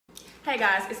Hey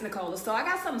guys, it's Nicole. So I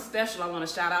got something special I want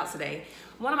to shout out today.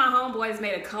 One of my homeboys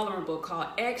made a coloring book called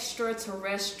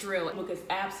Extraterrestrial. The book is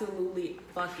absolutely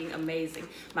fucking amazing.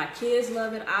 My kids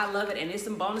love it, I love it, and there's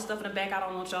some bonus stuff in the back I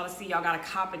don't want y'all to see. Y'all gotta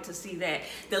cop it to see that.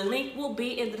 The link will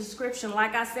be in the description.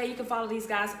 Like I said, you can follow these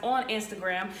guys on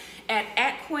Instagram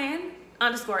at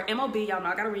Quinn_MOB. Y'all know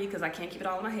I gotta read because I can't keep it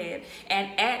all in my head.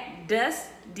 And at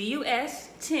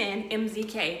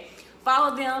Dus10MZK.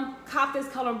 Follow them, cop this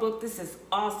coloring book. This is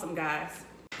awesome, guys.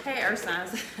 Hey, Earth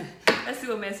signs. Let's see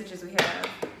what messages we have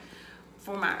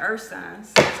for my Earth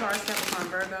signs. Taurus, Capricorn,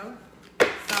 Virgo.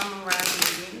 Sun, Moon, Rising, and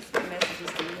Venus. What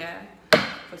messages do we have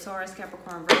for Taurus,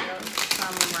 Capricorn, Virgo?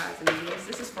 Sun, Moon, Rising, and Venus.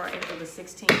 This is for April the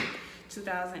 16th,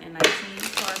 2019.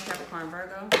 Taurus, Capricorn,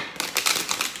 Virgo.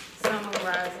 Sun, Moon,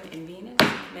 Rising, and Venus.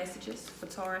 Messages for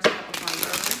Taurus, Capricorn,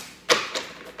 Virgo.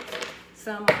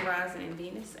 Sun, Moon, Rising, and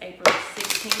Venus, April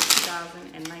 16th,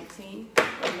 2019.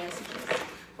 What messages?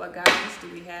 What guidance do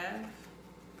we have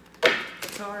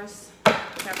for Taurus,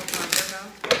 Capricorn, Virgo?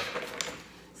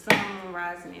 Sun, Moon,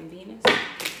 Rising, and Venus.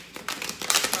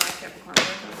 Taurus, Capricorn,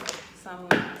 Virgo. Sun, Moon,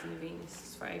 Rising, and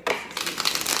Venus for April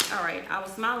 16th. All right, I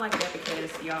was smiling like that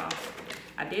because, y'all,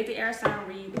 I did the air sign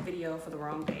read video for the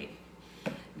wrong date.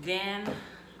 Then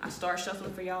I started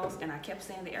shuffling for y'all, and I kept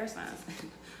saying the air signs.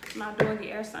 I'm not doing the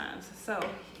air signs. So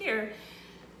here,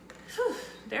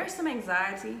 there's some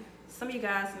anxiety. Some of you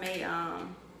guys may,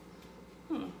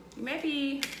 you may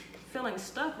be feeling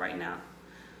stuck right now,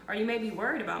 or you may be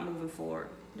worried about moving forward.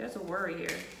 There's a worry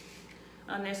here.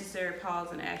 Unnecessary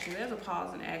pause in action. There's a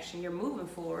pause in action. You're moving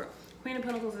forward. Queen of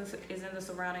Pentacles is in the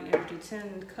surrounding energy.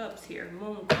 10 Cups here.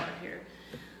 Moon card here.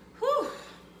 Whew.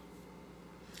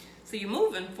 So you're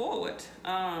moving forward,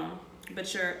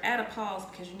 but you're at a pause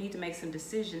because you need to make some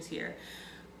decisions here.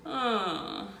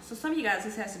 So some of you guys,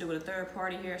 this has to do with a third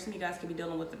party here. Some of you guys could be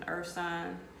dealing with an earth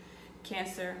sign,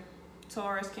 Cancer,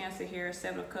 Taurus, Cancer here.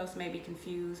 7 of Cups, may be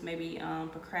confused, maybe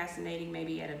procrastinating,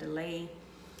 maybe at a delay.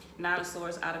 9 of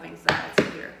Swords, out of anxiety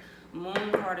here.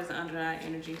 Moon card is undenied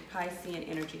energy, Piscean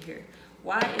energy here.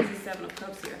 Why is the 7 of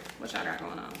Cups here? What y'all got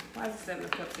going on? Why is the 7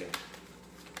 of Cups here?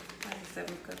 Why is the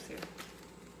 7 of Cups here?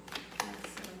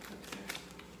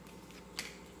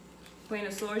 Queen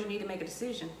of Swords, you need to make a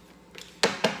decision.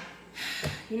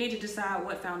 You need to decide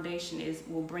what foundation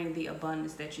will bring the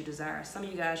abundance that you desire. Some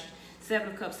of you guys, 7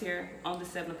 of Cups here, on the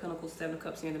 7 of Pentacles, 7 of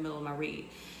Cups here in the middle of my read.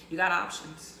 You got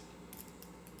options.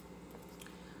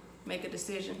 Make a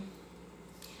decision.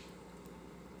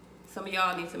 Some of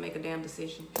y'all need to make a damn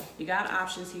decision. You got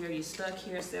options here. You're stuck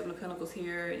here. 7 of Pentacles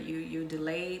here. You're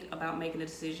delayed about making a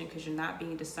decision because you're not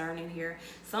being discerning here.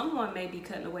 Someone may be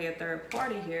cutting away a third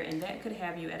party here, and that could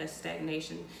have you at a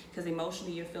stagnation because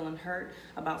emotionally you're feeling hurt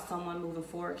about someone moving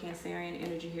forward. Cancerian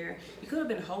energy here. You could have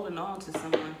been holding on to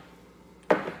someone.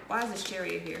 Why is this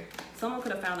Chariot here? Someone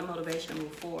could have found the motivation to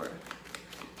move forward.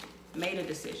 Made a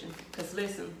decision. Because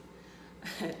listen,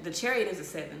 the Chariot is a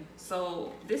 7,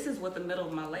 so this is what the middle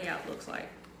of my layout looks like.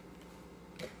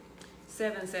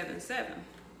 7, 7, 7.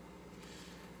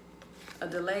 A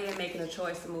delay in making a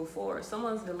choice to move forward.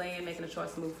 Someone's delaying making a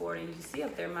choice to move forward, and you can see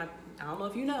up there, I don't know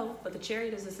if you know, but the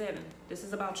Chariot is a 7. This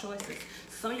is about choices.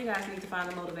 Some of you guys need to find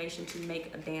the motivation to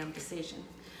make a damn decision.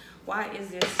 Why is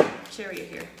this Chariot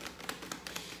here?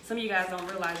 Some of you guys don't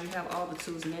realize you have all the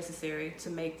tools necessary to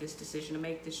make this decision, to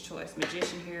make this choice.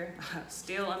 Magician here,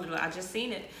 still under I just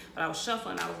seen it, but I was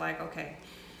shuffling. I was like, okay,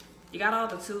 you got all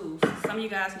the tools. Some of you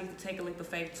guys need to take a leap of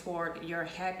faith toward your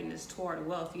happiness, toward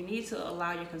wealth. You need to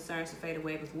allow your concerns to fade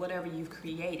away with whatever you've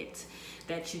created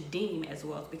that you deem as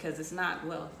wealth, because it's not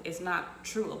wealth. It's not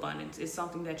true abundance. It's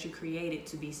something that you created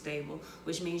to be stable,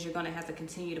 which means you're going to have to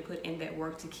continue to put in that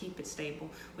work to keep it stable,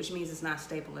 which means it's not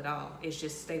stable at all. It's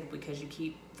just stable because you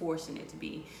keep forcing it to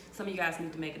be. Some of you guys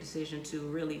need to make a decision to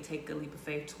really take a leap of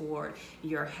faith toward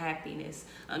your happiness.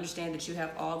 Understand that you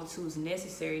have all the tools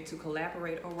necessary to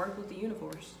collaborate or work with the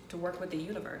universe,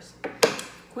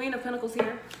 Queen of Pentacles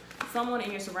here. Someone in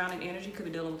your surrounding energy could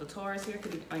be dealing with a Taurus here.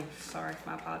 Could be, sorry,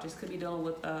 my apologies. Could be dealing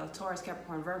with Taurus,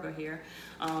 Capricorn, Virgo here.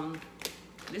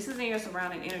 This is in your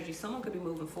surrounding energy. Someone could be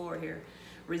moving forward here,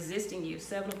 resisting you.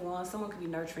 7 of Wands. Someone could be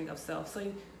nurturing of self.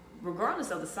 So regardless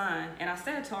of the sign, and I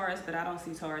said Taurus, but I don't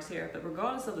see Taurus here, but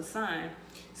regardless of the sign,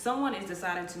 someone is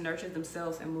deciding to nurture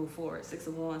themselves and move forward. 6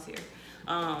 of Wands here.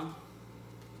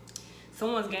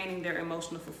 Someone's gaining their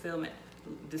emotional fulfillment.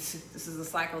 This is a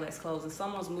cycle that's closing.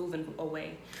 Someone's moving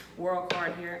away. World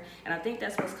card here. And I think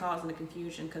that's what's causing the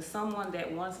confusion, because someone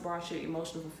that once brought you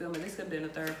emotional fulfillment, this could have been a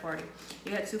third party.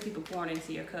 You had 2 people pouring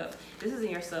into your cup. This is in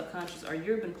your subconscious, or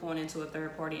you've been pouring into a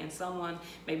third party, and someone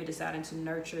may be deciding to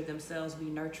nurture themselves, be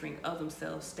nurturing of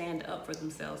themselves, stand up for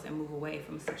themselves, and move away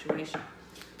from a situation.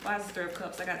 Why is the Three of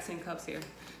Cups? I got 10 cups here.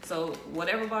 So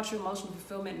whatever about your emotional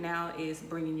fulfillment now is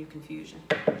bringing you confusion.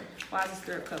 Why is the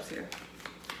Three of Cups here?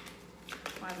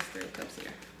 Why is the Three of Cups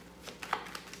here?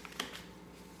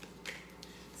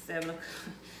 Seven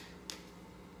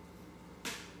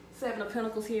of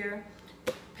Pentacles here.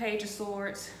 Page of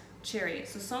Swords. Chariot.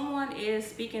 So someone is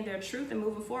speaking their truth and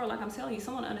moving forward. Like I'm telling you,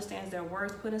 someone understands their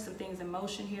worth, putting some things in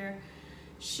motion here.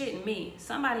 Shit me.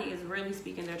 Somebody is really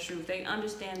speaking their truth. They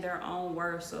understand their own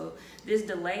worth. So this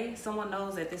delay, someone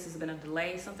knows that this has been a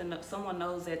delay. Someone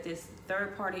knows that this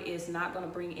third party is not going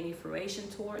to bring any fruition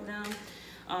toward them.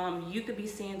 You could be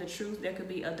seeing the truth. There could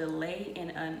be a delay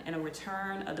in a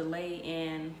return, a delay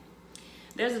in,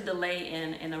 there's a delay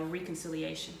in a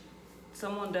reconciliation.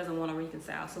 Someone doesn't want to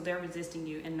reconcile, so they're resisting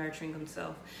you and nurturing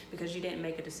themselves because you didn't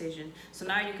make a decision. So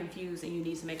now you're confused and you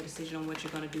need to make a decision on what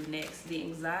you're going to do next. The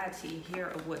anxiety here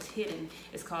of what's hidden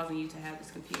is causing you to have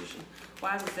this confusion.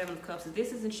 Why is the Seven of Cups? If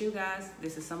this isn't you guys,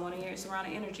 this is someone in your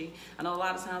surrounding energy. I know a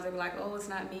lot of times they'll be like, oh, it's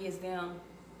not me, it's them.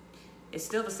 It's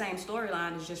still the same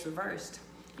storyline, it's just reversed.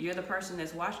 You're the person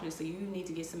that's watching it, so you need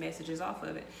to get some messages off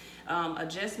of it.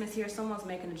 Adjustments here, someone's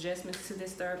making adjustments to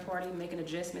this third party, making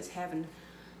adjustments, having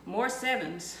more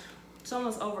sevens.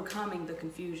 Someone's overcoming the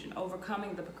confusion,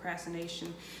 overcoming the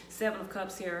procrastination. Seven of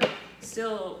Cups here.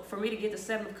 Still, for me to get the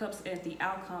Seven of Cups as the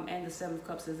outcome and the Seven of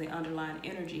Cups as the underlying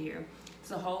energy here. It's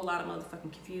a whole lot of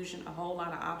motherfucking confusion, a whole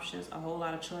lot of options, a whole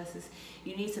lot of choices.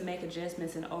 You need to make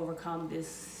adjustments and overcome this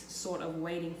sort of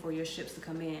waiting for your ships to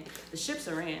come in. The ships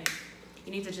are in.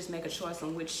 You need to just make a choice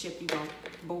on which ship you're going to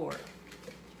board.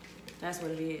 That's what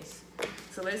it is.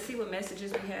 So let's see what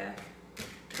messages we have.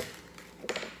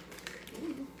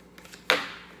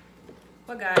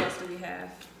 What guidance do we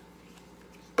have?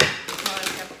 Taurus,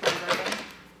 Capricorn,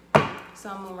 Virgo.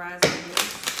 Sun, Moon, Rising, and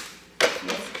Venus.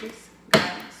 Messages,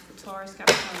 guidance for Taurus,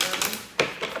 Capricorn, Virgo.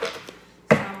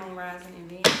 Sun, Moon, Rising, and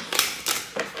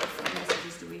Venus. What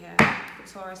messages do we have for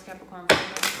Taurus, Capricorn,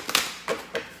 Virgo?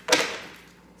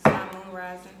 Sun, Moon,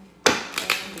 Rising, and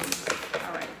Venus.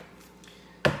 All right.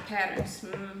 Patterns.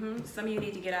 Some of you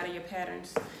need to get out of your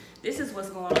patterns. This is what's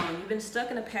going on. You've been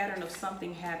stuck in a pattern of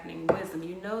something happening. Wisdom.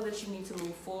 You know that you need to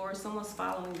move forward. Someone's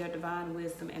following their divine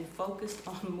wisdom and focused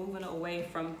on moving away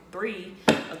from three,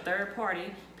 a third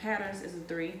party. Patterns is a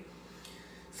 3.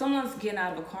 Someone's getting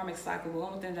out of a karmic cycle,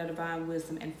 going within their divine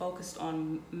wisdom and focused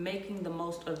on making the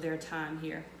most of their time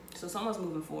here. So someone's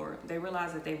moving forward. They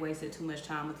realize that they wasted too much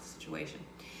time with the situation.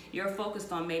 You're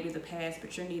focused on maybe the past,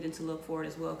 but you're needing to look forward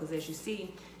as well, because as you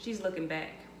see, she's looking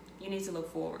back. You need to look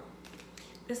forward.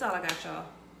 That's all I got, y'all.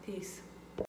 Peace.